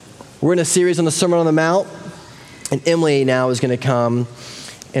We're in a series on the Sermon on the Mount, and Emily now is going to come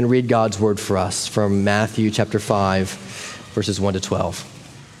and read God's word for us from Matthew chapter 5, verses 1 to 12.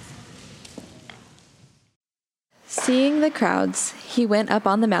 Seeing the crowds, he went up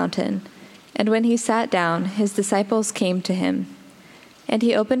on the mountain, and when he sat down, his disciples came to him. And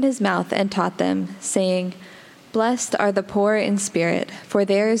he opened his mouth and taught them, saying, "Blessed are the poor in spirit, for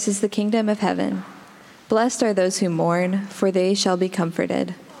theirs is the kingdom of heaven. Blessed are those who mourn, for they shall be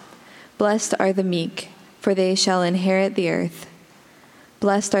comforted. Blessed are the meek, for they shall inherit the earth.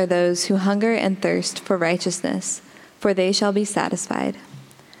 Blessed are those who hunger and thirst for righteousness, for they shall be satisfied.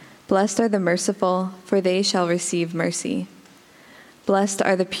 Blessed are the merciful, for they shall receive mercy. Blessed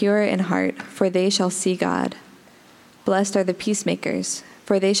are the pure in heart, for they shall see God. Blessed are the peacemakers,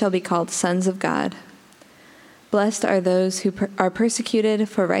 for they shall be called sons of God. Blessed are those who are persecuted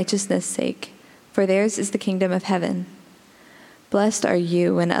for righteousness' sake, for theirs is the kingdom of heaven. Blessed are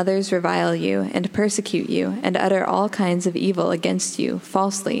you when others revile you and persecute you and utter all kinds of evil against you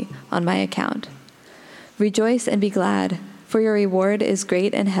falsely on my account. Rejoice and be glad, for your reward is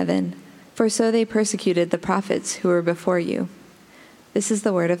great in heaven, for so they persecuted the prophets who were before you." This is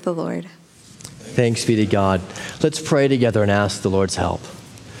the word of the Lord. Thanks be to God. Let's pray together and ask the Lord's help.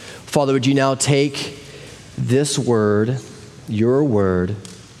 Father, would you now take this word, your word,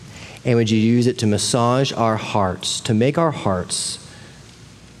 and would you use it to massage our hearts, to make our hearts,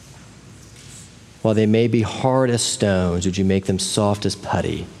 while they may be hard as stones, would you make them soft as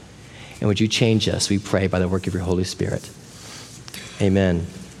putty? And would you change us, we pray, by the work of your Holy Spirit. Amen.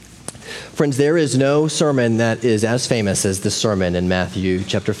 Friends, there is no sermon that is as famous as this sermon in Matthew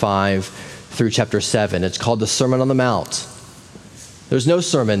chapter 5 through chapter 7. It's called the Sermon on the Mount. There's no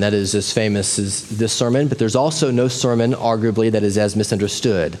sermon that is as famous as this sermon, but there's also no sermon, arguably, that is as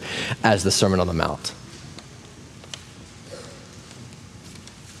misunderstood as the Sermon on the Mount.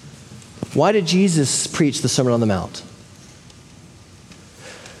 Why did Jesus preach the Sermon on the Mount?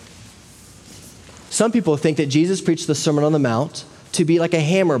 Some people think that Jesus preached the Sermon on the Mount to be like a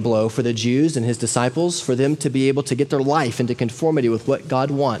hammer blow for the Jews and his disciples, for them to be able to get their life into conformity with what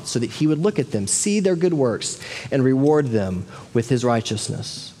God wants, so that he would look at them, see their good works, and reward them with his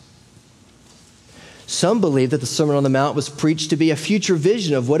righteousness. Some believe that the Sermon on the Mount was preached to be a future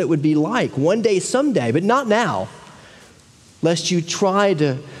vision of what it would be like one day, someday, but not now, lest you try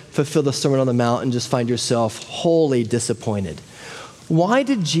to fulfill the Sermon on the Mount and just find yourself wholly disappointed. Why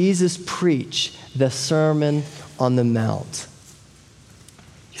did Jesus preach the Sermon on the Mount?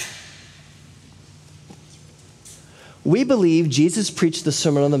 We believe Jesus preached the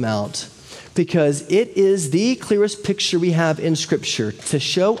Sermon on the Mount because it is the clearest picture we have in Scripture to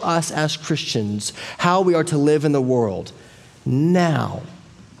show us as Christians how we are to live in the world now.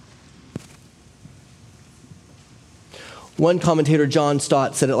 One commentator, John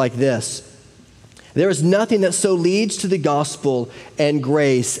Stott, said it like this: "There is nothing that so leads to the gospel and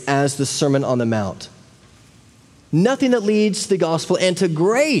grace as the Sermon on the Mount. Nothing that leads to the gospel and to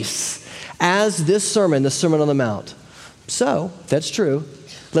grace as this sermon, the Sermon on the Mount." So, that's true.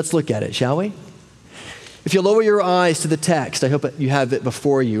 Let's look at it, shall we? If you lower your eyes to the text, I hope you have it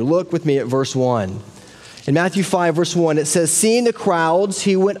before you. Look with me at verse 1. In Matthew 5, verse 1, it says, "Seeing the crowds,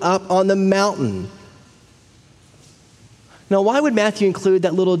 he went up on the mountain." Now, why would Matthew include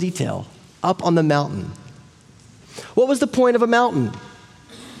that little detail? Up on the mountain. What was the point of a mountain?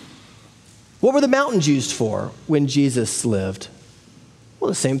 What were the mountains used for when Jesus lived? Well,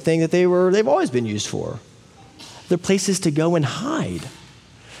 the same thing that they've always been used for. They're places to go and hide.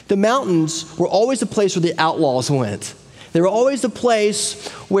 The mountains were always the place where the outlaws went. They were always the place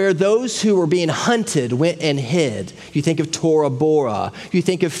where those who were being hunted went and hid. You think of Tora Bora. You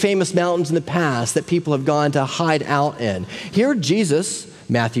think of famous mountains in the past that people have gone to hide out in. Here Jesus,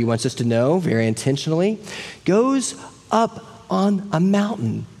 Matthew wants us to know very intentionally, goes up on a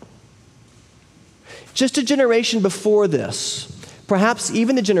mountain. Just a generation before this, perhaps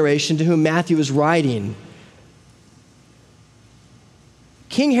even the generation to whom Matthew is writing,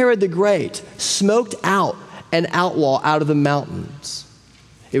 King Herod the Great smoked out an outlaw out of the mountains.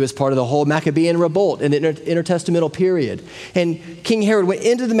 It was part of the whole Maccabean revolt in the intertestamental period. And King Herod went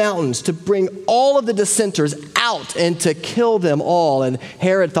into the mountains to bring all of the dissenters out and to kill them all. And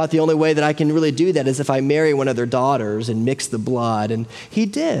Herod thought the only way that I can really do that is if I marry one of their daughters and mix the blood. And he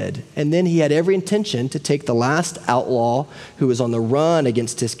did. And then he had every intention to take the last outlaw who was on the run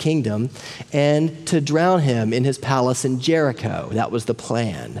against his kingdom and to drown him in his palace in Jericho. That was the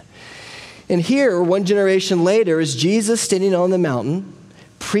plan. And here, one generation later, is Jesus standing on the mountain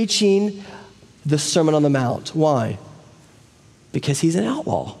preaching the Sermon on the Mount. Why? Because he's an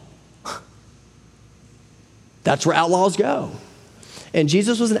outlaw. That's where outlaws go. And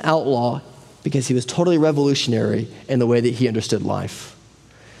Jesus was an outlaw because he was totally revolutionary in the way that he understood life.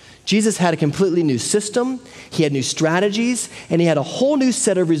 Jesus had a completely new system, he had new strategies, and he had a whole new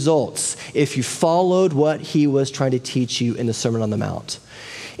set of results if you followed what he was trying to teach you in the Sermon on the Mount.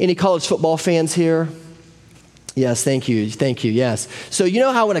 Any college football fans here? Yes, thank you, yes. So you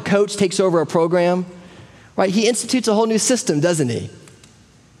know how when a coach takes over a program, right, he institutes a whole new system, doesn't he?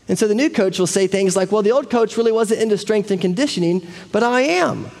 And so the new coach will say things like, well, the old coach really wasn't into strength and conditioning, but I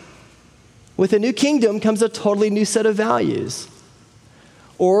am. With a new kingdom comes a totally new set of values.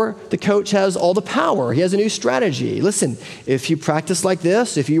 Or the coach has all the power. He has a new strategy. Listen, if you practice like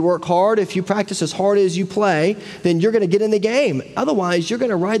this, if you work hard, if you practice as hard as you play, then you're going to get in the game. Otherwise, you're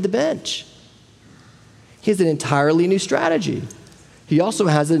going to ride the bench. He has an entirely new strategy. He also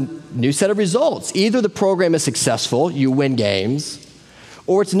has a new set of results. Either the program is successful, you win games,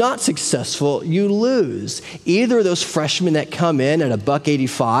 or it's not successful, you lose. Either those freshmen that come in at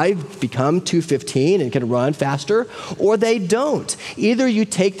 $185 become 215 and can run faster, or they don't. Either you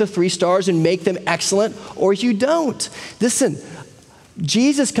take the 3 stars and make them excellent, or you don't. Listen,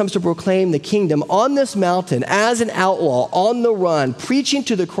 Jesus comes to proclaim the kingdom on this mountain as an outlaw, on the run, preaching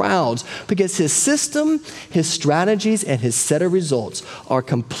to the crowds, because his system, his strategies, and his set of results are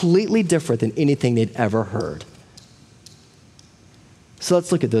completely different than anything they'd ever heard. So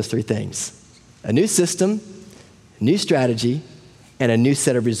let's look at those 3 things. A new system, a new strategy, and a new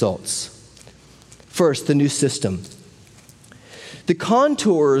set of results. First, the new system. The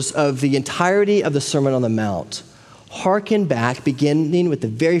contours of the entirety of the Sermon on the Mount harken back, beginning with the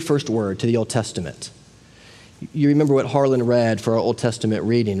very first word, to the Old Testament. You remember what Harlan read for our Old Testament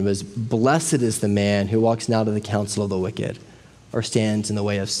reading was, blessed is the man who walks not in the counsel of the wicked, or stands in the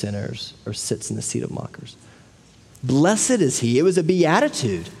way of sinners, or sits in the seat of mockers. Blessed is he. It was a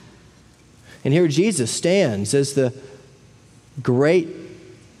beatitude. And here Jesus stands as the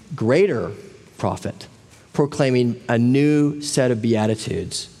greater prophet, proclaiming a new set of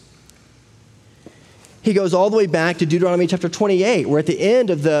beatitudes. He goes all the way back to Deuteronomy chapter 28, where at the end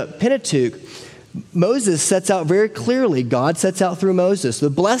of the Pentateuch, Moses sets out very clearly, God sets out through Moses,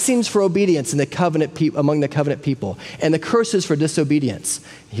 the blessings for obedience in the covenant among the covenant people, and the curses for disobedience.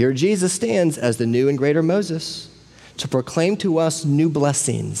 Here Jesus stands as the new and greater Moses, to proclaim to us new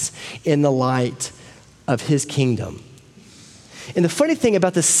blessings in the light of his kingdom. And the funny thing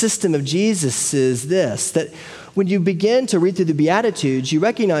about the system of Jesus is this, that when you begin to read through the Beatitudes, you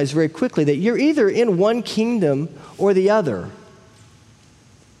recognize very quickly that you're either in one kingdom or the other.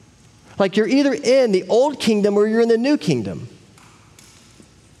 Like you're either in the old kingdom or you're in the new kingdom.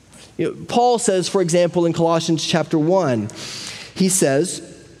 Paul says, for example, in Colossians chapter 1, he says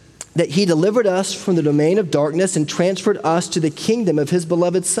that he delivered us from the domain of darkness and transferred us to the kingdom of his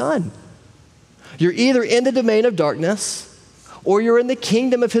beloved Son. You're either in the domain of darkness or you're in the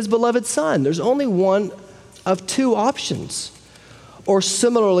kingdom of his beloved Son. There's only one of 2 options. Or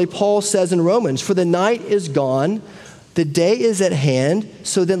similarly, Paul says in Romans, for the night is gone, the day is at hand,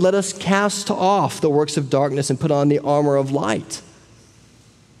 so then let us cast off the works of darkness and put on the armor of light.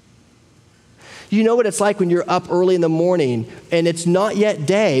 You know what it's like when you're up early in the morning and it's not yet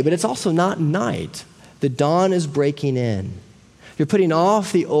day, but it's also not night. The dawn is breaking in. You're putting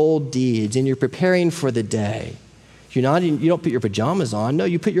off the old deeds and you're preparing for the day. You don't put your pajamas on. No,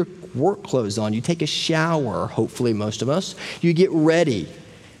 you put your work clothes on. You take a shower, hopefully most of us. You get ready.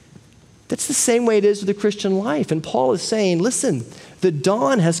 That's the same way it is with the Christian life. And Paul is saying, listen, the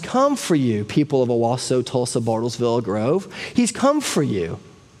dawn has come for you, people of Owasso, Tulsa, Bartlesville, Grove. He's come for you.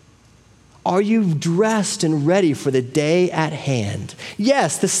 Are you dressed and ready for the day at hand?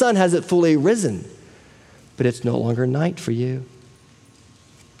 Yes, the sun hasn't fully risen, but it's no longer night for you.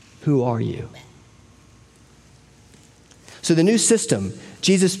 Who are you? So the new system,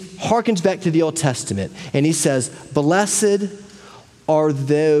 Jesus harkens back to the Old Testament, and he says, blessed are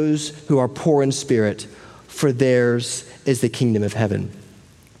those who are poor in spirit, for theirs is the kingdom of heaven.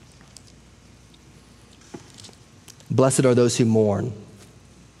 Blessed are those who mourn.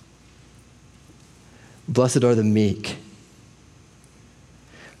 Blessed are the meek.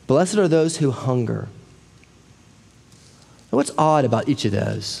 Blessed are those who hunger. Now, what's odd about each of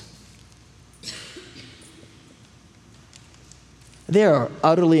those? They are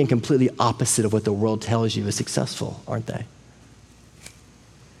utterly and completely opposite of what the world tells you is successful, aren't they?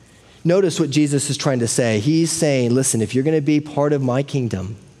 Notice what Jesus is trying to say. He's saying, listen, if you're going to be part of my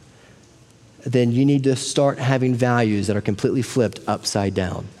kingdom, then you need to start having values that are completely flipped upside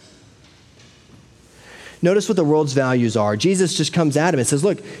down. Notice what the world's values are. Jesus just comes at him and says,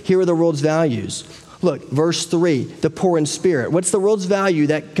 look, here are the world's values. Look, verse 3, the poor in spirit. What's the world's value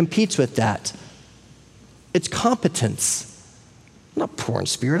that competes with that? It's competence. I'm not poor in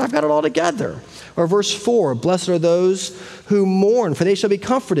spirit. I've got it all together. Or verse 4, blessed are those who mourn, for they shall be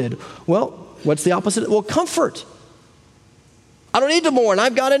comforted. Well, what's the opposite? Well, comfort. I don't need to mourn.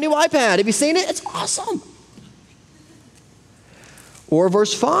 I've got a new iPad. Have you seen it? It's awesome. Or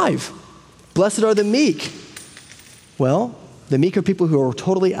verse 5, blessed are the meek. Well, the meek are people who are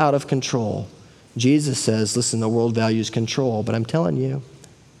totally out of control. Jesus says, listen, the world values control, but I'm telling you,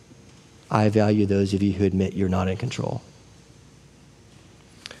 I value those of you who admit you're not in control.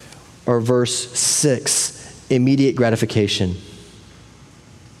 Or verse 6, immediate gratification.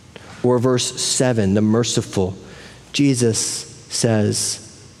 Or verse 7, the merciful. Jesus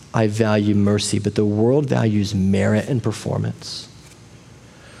says, I value mercy, but the world values merit and performance.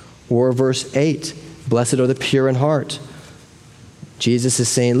 Or verse 8, blessed are the pure in heart. Jesus is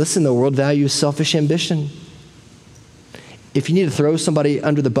saying, listen, the world values selfish ambition. If you need to throw somebody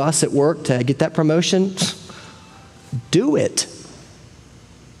under the bus at work to get that promotion, do it.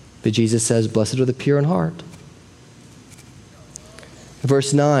 But Jesus says, blessed are the pure in heart.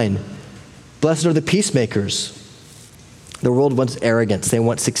 Verse 9, blessed are the peacemakers. The world wants arrogance. They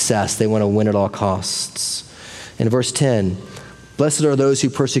want success. They want to win at all costs. In verse 10, blessed are those who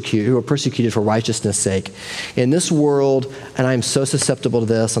are persecuted for righteousness' sake. In this world, and I'm so susceptible to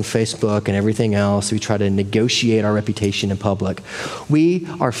this on Facebook and everything else, we try to negotiate our reputation in public. We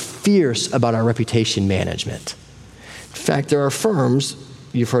are fierce about our reputation management. In fact, there are firms,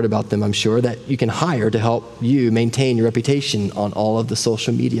 you've heard about them, I'm sure, that you can hire to help you maintain your reputation on all of the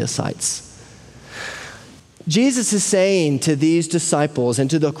social media sites. Jesus is saying to these disciples and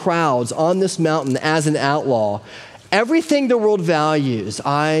to the crowds on this mountain as an outlaw, everything the world values,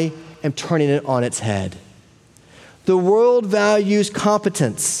 I am turning it on its head. The world values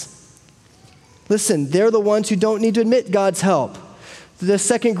competence. Listen, they're the ones who don't need to admit God's help. The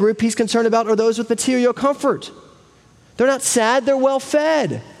second group he's concerned about are those with material comfort. They're not sad, they're well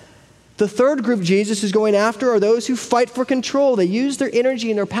fed. The third group Jesus is going after are those who fight for control. They use their energy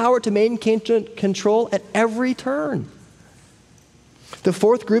and their power to maintain control at every turn. The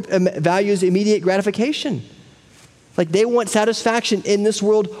fourth group values immediate gratification. Like they want satisfaction in this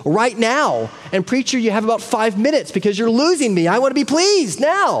world right now. And preacher, you have about 5 minutes because you're losing me. I want to be pleased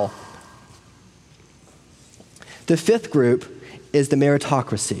now. The fifth group is the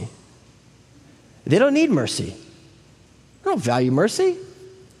meritocracy. They don't need mercy. They don't value mercy.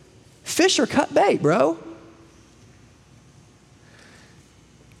 Fish are cut bait, bro.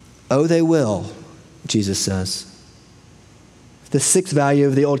 Oh, they will, Jesus says. The sixth value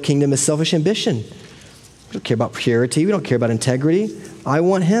of the old kingdom is selfish ambition. We don't care about purity. We don't care about integrity. I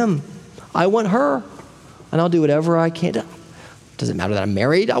want him. I want her. And I'll do whatever I can. It doesn't matter that I'm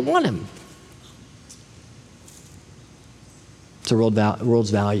married. I want him. It's the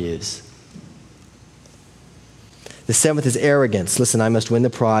world's values. The seventh is arrogance. Listen, I must win the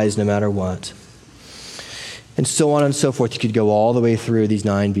prize no matter what. And so on and so forth. You could go all the way through these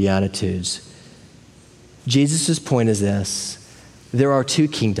 9 Beatitudes. Jesus' point is this. There are 2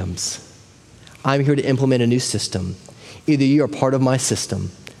 kingdoms. I'm here to implement a new system. Either you are part of my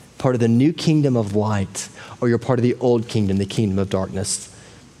system, part of the new kingdom of light, or you're part of the old kingdom, the kingdom of darkness.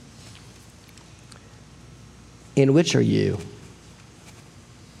 In which are you?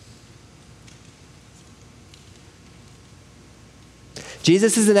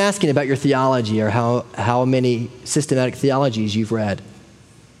 Jesus isn't asking about your theology or how many systematic theologies you've read.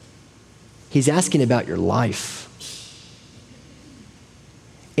 He's asking about your life.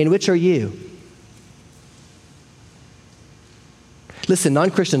 In which are you? Listen,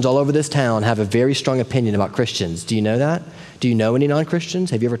 non-Christians all over this town have a very strong opinion about Christians. Do you know that? Do you know any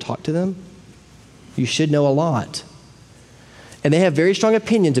non-Christians? Have you ever talked to them? You should know a lot. And they have very strong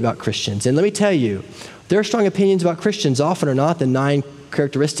opinions about Christians. And let me tell you, their strong opinions about Christians often are not the 9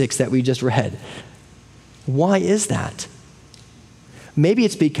 characteristics that we just read. Why is that? Maybe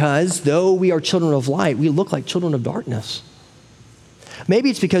it's because though we are children of light, we look like children of darkness. Maybe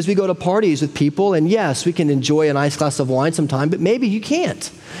it's because we go to parties with people and yes, we can enjoy a nice glass of wine sometime, but maybe you can't.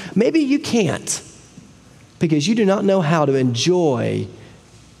 Maybe you can't because you do not know how to enjoy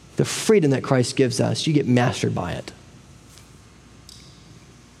the freedom that Christ gives us. You get mastered by it.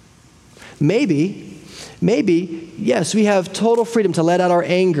 Maybe, yes, we have total freedom to let out our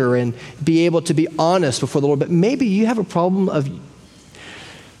anger and be able to be honest before the Lord, but maybe you have a problem of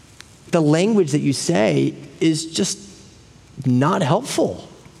the language that you say is just not helpful.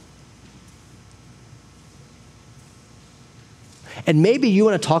 And maybe you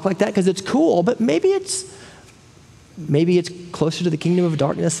want to talk like that because it's cool, but maybe it's closer to the kingdom of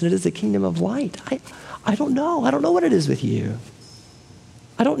darkness than it is the kingdom of light. I don't know. I don't know what it is with you.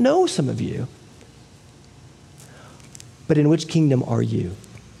 I don't know some of you. but in which kingdom are you?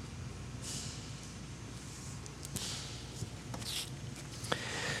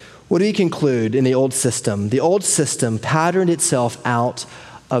 What do we conclude in the old system? The old system patterned itself out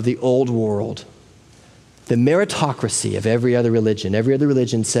of the old world. The meritocracy of every other religion. Every other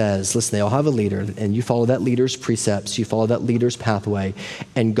religion says, listen, they all have a leader, and you follow that leader's precepts, you follow that leader's pathway,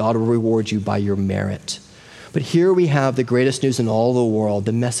 and God will reward you by your merit. But here we have the greatest news in all the world,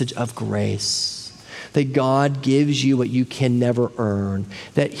 the message of grace. That God gives you what you can never earn.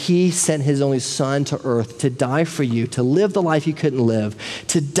 That he sent his only son to earth to die for you, to live the life you couldn't live,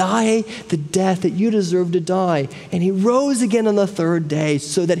 to die the death that you deserve to die. And he rose again on the third day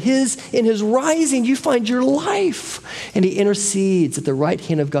so that in his rising you find your life. And he intercedes at the right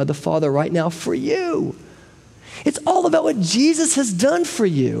hand of God the Father right now for you. It's all about what Jesus has done for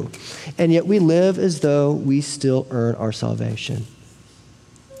you. And yet we live as though we still earn our salvation.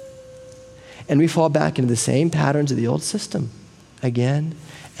 And we fall back into the same patterns of the old system again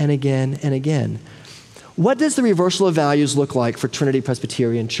and again and again. What does the reversal of values look like for Trinity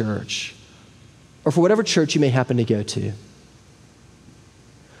Presbyterian Church? Or for whatever church you may happen to go to?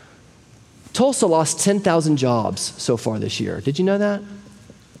 Tulsa lost 10,000 jobs so far this year. Did you know that?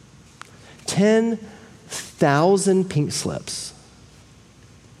 10,000 pink slips.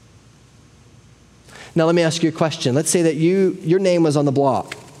 Now let me ask you a question. Let's say that your name was on the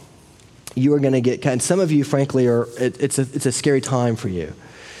block. You are going to get, and some of you, frankly, it's a scary time for you.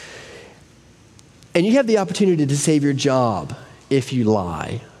 And you have the opportunity to save your job if you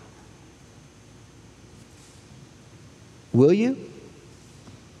lie. Will you?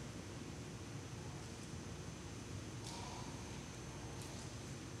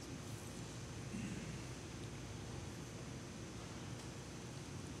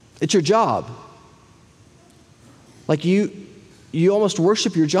 It's your job. Like you almost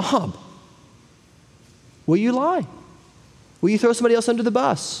worship your job. Will you lie? Will you throw somebody else under the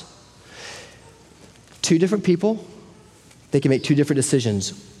bus? Two different people, they can make two different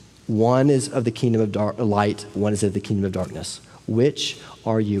decisions. One is of the kingdom of light, one is of the kingdom of darkness. Which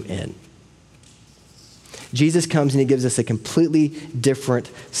are you in? Jesus comes and he gives us a completely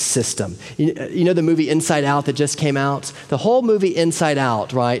different system. You know the movie Inside Out that just came out? The whole movie Inside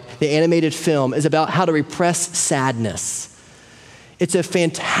Out, right? The animated film is about how to repress sadness. It's a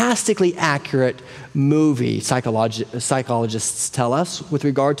fantastically accurate movie, psychologists tell us, with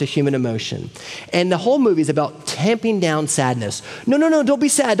regard to human emotion. And the whole movie is about tamping down sadness. No, don't be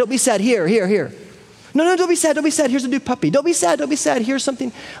sad, don't be sad, here. No, don't be sad, here's a new puppy. Don't be sad, here's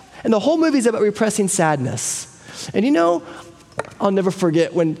something. And the whole movie is about repressing sadness. And you know, I'll never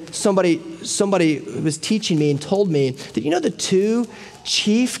forget when somebody was teaching me and told me that, you know, the two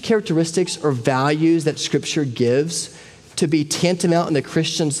chief characteristics or values that Scripture gives to be tantamount in the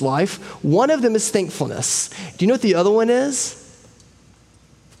Christian's life, one of them is thankfulness. Do you know what the other one is?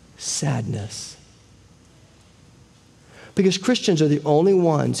 Sadness. Because Christians are the only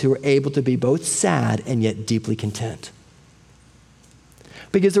ones who are able to be both sad and yet deeply content.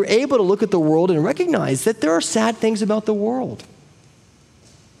 Because they're able to look at the world and recognize that there are sad things about the world.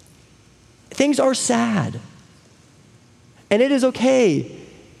 Things are sad. And it is okay.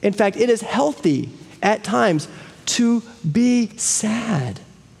 In fact, it is healthy at times to be sad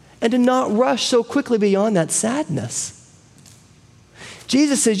and to not rush so quickly beyond that sadness.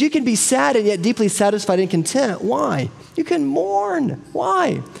 Jesus says you can be sad and yet deeply satisfied and content. Why? You can mourn.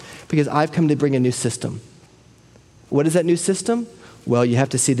 Why? Because I've come to bring a new system. What is that new system? Well, you have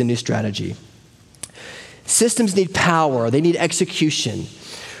to see the new strategy. Systems need power. They need execution.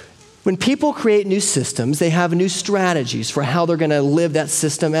 When people create new systems, they have new strategies for how they're going to live that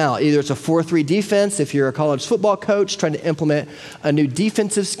system out. Either it's a 4-3 defense if you're a college football coach trying to implement a new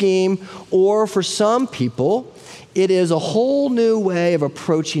defensive scheme, or for some people, it is a whole new way of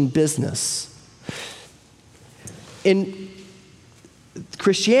approaching business. In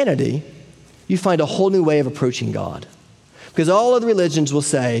Christianity, you find a whole new way of approaching God. Because all other religions will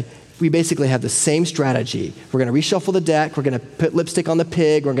say, we basically have the same strategy. We're going to reshuffle the deck. We're going to put lipstick on the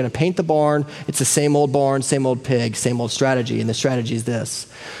pig. We're going to paint the barn. It's the same old barn, same old pig, same old strategy. And the strategy is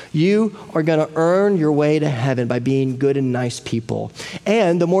this. You are going to earn your way to heaven by being good and nice people.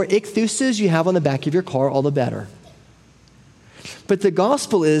 And the more ichtheuses you have on the back of your car, all the better. But the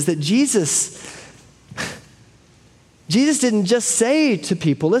gospel is that Jesus didn't just say to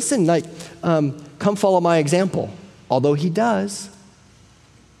people, listen, come follow my example. Although he does.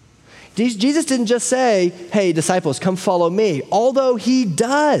 Jesus didn't just say, hey, disciples, come follow me. Although he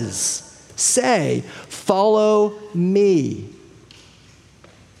does say, follow me.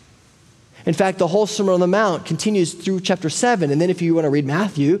 In fact, the whole Sermon on the Mount continues through chapter 7. And then if you want to read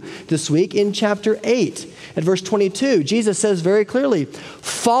Matthew this week, in chapter 8, at verse 22, Jesus says very clearly,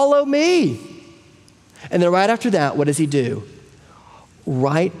 "Follow me." And then right after that, what does he do?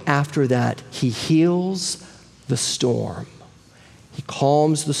 Right after that, he heals the storm. He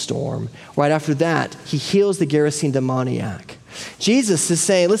calms the storm. Right after that, he heals the Gerasene demoniac. Jesus is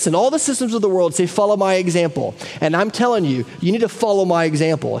saying, listen, all the systems of the world say, follow my example. And I'm telling you, you need to follow my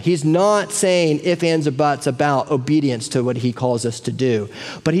example. He's not saying if, ands, or buts about obedience to what he calls us to do.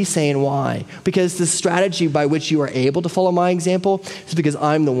 But he's saying why? Because the strategy by which you are able to follow my example is because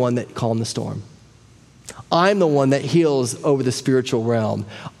I'm the one that calmed the storm. I'm the one that heals over the spiritual realm.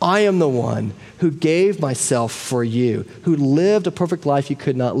 I am the one who gave myself for you, who lived a perfect life you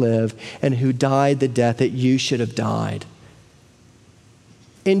could not live, and who died the death that you should have died.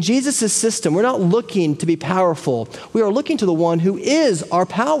 In Jesus' system, we're not looking to be powerful. We are looking to the one who is our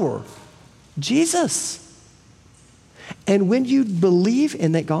power, Jesus. And when you believe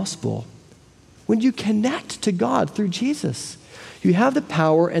in that gospel, when you connect to God through Jesus, you have the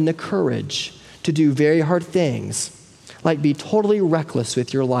power and the courage to do very hard things, like be totally reckless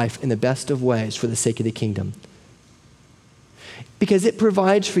with your life in the best of ways for the sake of the kingdom. Because it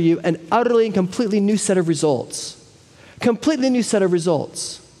provides for you an utterly and completely new set of results. Completely new set of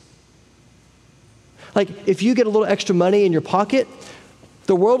results. Like if you get a little extra money in your pocket,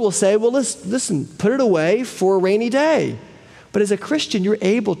 the world will say, well, listen, put it away for a rainy day. But as a Christian, you're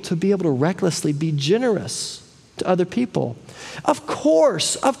able to recklessly be generous to other people. Of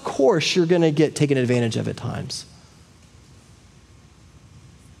course, you're going to get taken advantage of at times.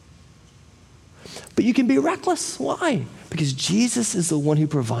 But you can be reckless. Why? Because Jesus is the one who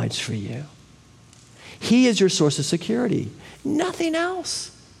provides for you. He is your source of security, nothing else.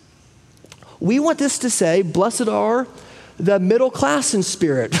 We want this to say, blessed are the middle class in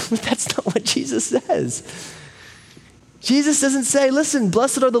spirit. That's not what Jesus says. Jesus doesn't say, listen,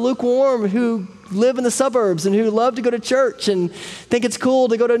 blessed are the lukewarm who live in the suburbs and who love to go to church and think it's cool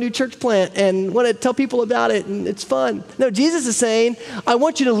to go to a new church plant and want to tell people about it and it's fun. No, Jesus is saying, I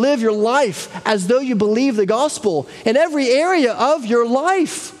want you to live your life as though you believe the gospel in every area of your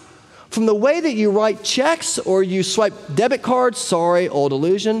life. From the way that you write checks or you swipe debit cards, sorry, old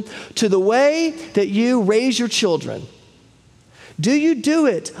illusion, to the way that you raise your children. Do you do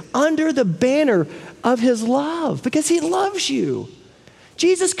it under the banner of his love? Because he loves you.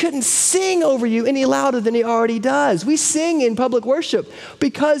 Jesus couldn't sing over you any louder than he already does. We sing in public worship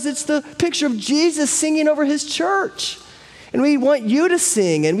because it's the picture of Jesus singing over his church. And we want you to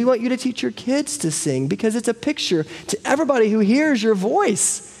sing and we want you to teach your kids to sing because it's a picture to everybody who hears your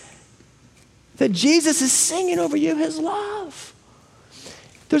voice that Jesus is singing over you his love.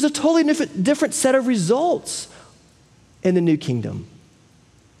 There's a totally different set of results in the new kingdom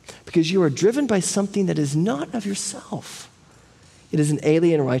because you are driven by something that is not of yourself. It is an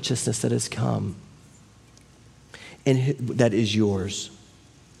alien righteousness that has come and that is yours.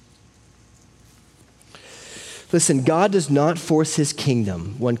 Listen, God does not force his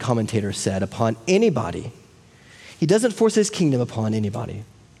kingdom, one commentator said, upon anybody. He doesn't force his kingdom upon anybody,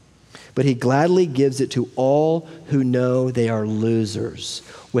 but he gladly gives it to all who know they are losers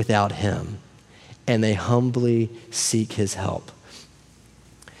without him, and they humbly seek his help.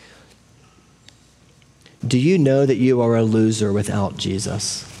 Do you know that you are a loser without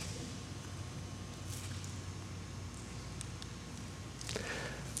Jesus?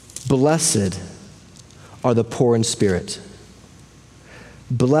 Blessed are the poor in spirit.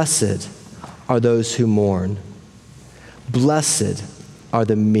 Blessed are those who mourn. Blessed are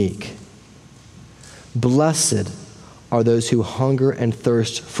the meek. Blessed are those who hunger and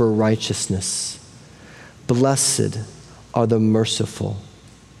thirst for righteousness. Blessed are the merciful.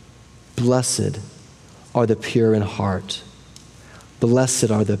 Blessed are the pure in heart.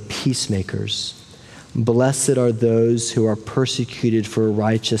 Blessed are the peacemakers. Blessed are those who are persecuted for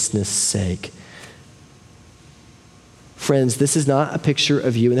righteousness' sake. Friends, this is not a picture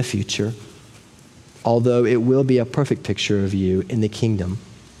of you in the future, although it will be a perfect picture of you in the kingdom.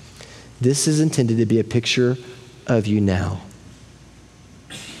 This is intended to be a picture of you now.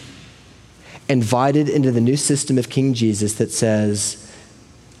 Invited into the new system of King Jesus that says,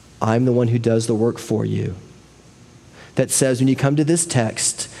 I'm the one who does the work for you. That says when you come to this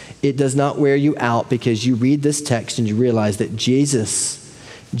text, it does not wear you out because you read this text and you realize that Jesus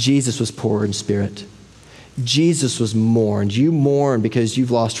was poor in spirit. Jesus was mourned. You mourn because you've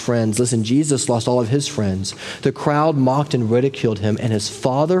lost friends. Listen, Jesus lost all of his friends. The crowd mocked and ridiculed him, and his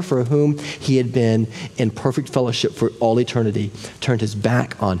Father, for whom he had been in perfect fellowship for all eternity, turned his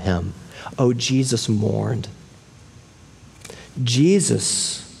back on him. Oh, Jesus mourned.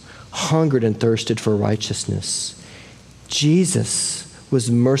 Jesus hungered and thirsted for righteousness. Jesus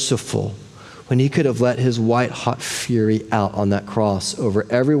was merciful when he could have let his white-hot fury out on that cross over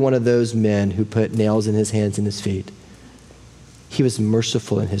every one of those men who put nails in his hands and his feet. He was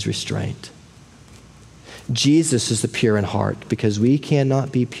merciful in his restraint. Jesus is the pure in heart because we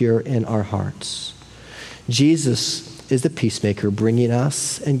cannot be pure in our hearts. Jesus is the peacemaker bringing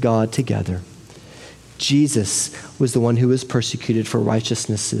us and God together. Jesus was the one who was persecuted for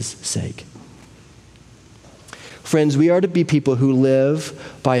righteousness' sake. Friends, we are to be people who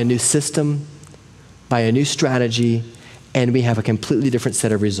live by a new system, by a new strategy, and we have a completely different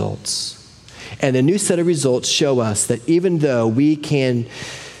set of results. And the new set of results show us that even though we can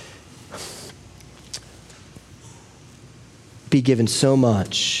be given so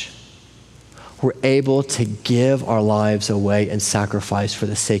much, we're able to give our lives away and sacrifice for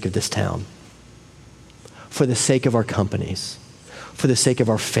the sake of this town, for the sake of our companies, for the sake of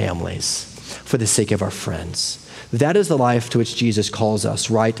our families, for the sake of our friends. That is the life to which Jesus calls us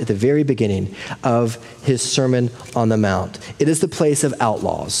right at the very beginning of his Sermon on the Mount. It is the place of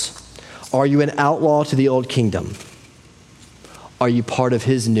outlaws. Are you an outlaw to the old kingdom? Are you part of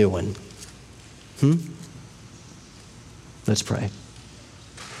his new one? Let's pray.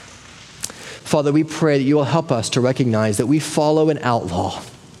 Father, we pray that you will help us to recognize that we follow an outlaw,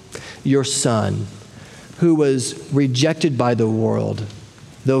 your Son, who was rejected by the world,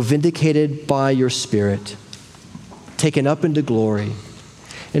 though vindicated by your Spirit, taken up into glory.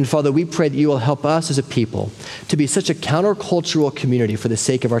 And Father, we pray that you will help us as a people to be such a countercultural community for the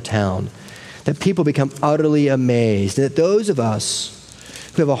sake of our town, that people become utterly amazed, and that those of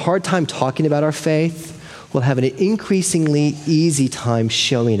us who have a hard time talking about our faith will have an increasingly easy time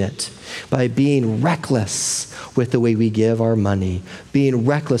showing it by being reckless with the way we give our money, being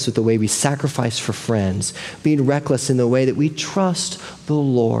reckless with the way we sacrifice for friends, being reckless in the way that we trust the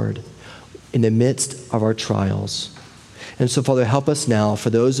Lord in the midst of our trials. And so, Father, help us now for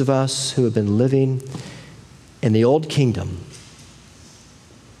those of us who have been living in the old kingdom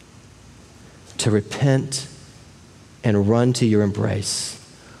to repent and run to your embrace,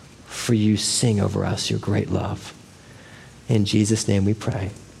 for you sing over us your great love. In Jesus' name we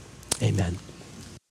pray. Amen.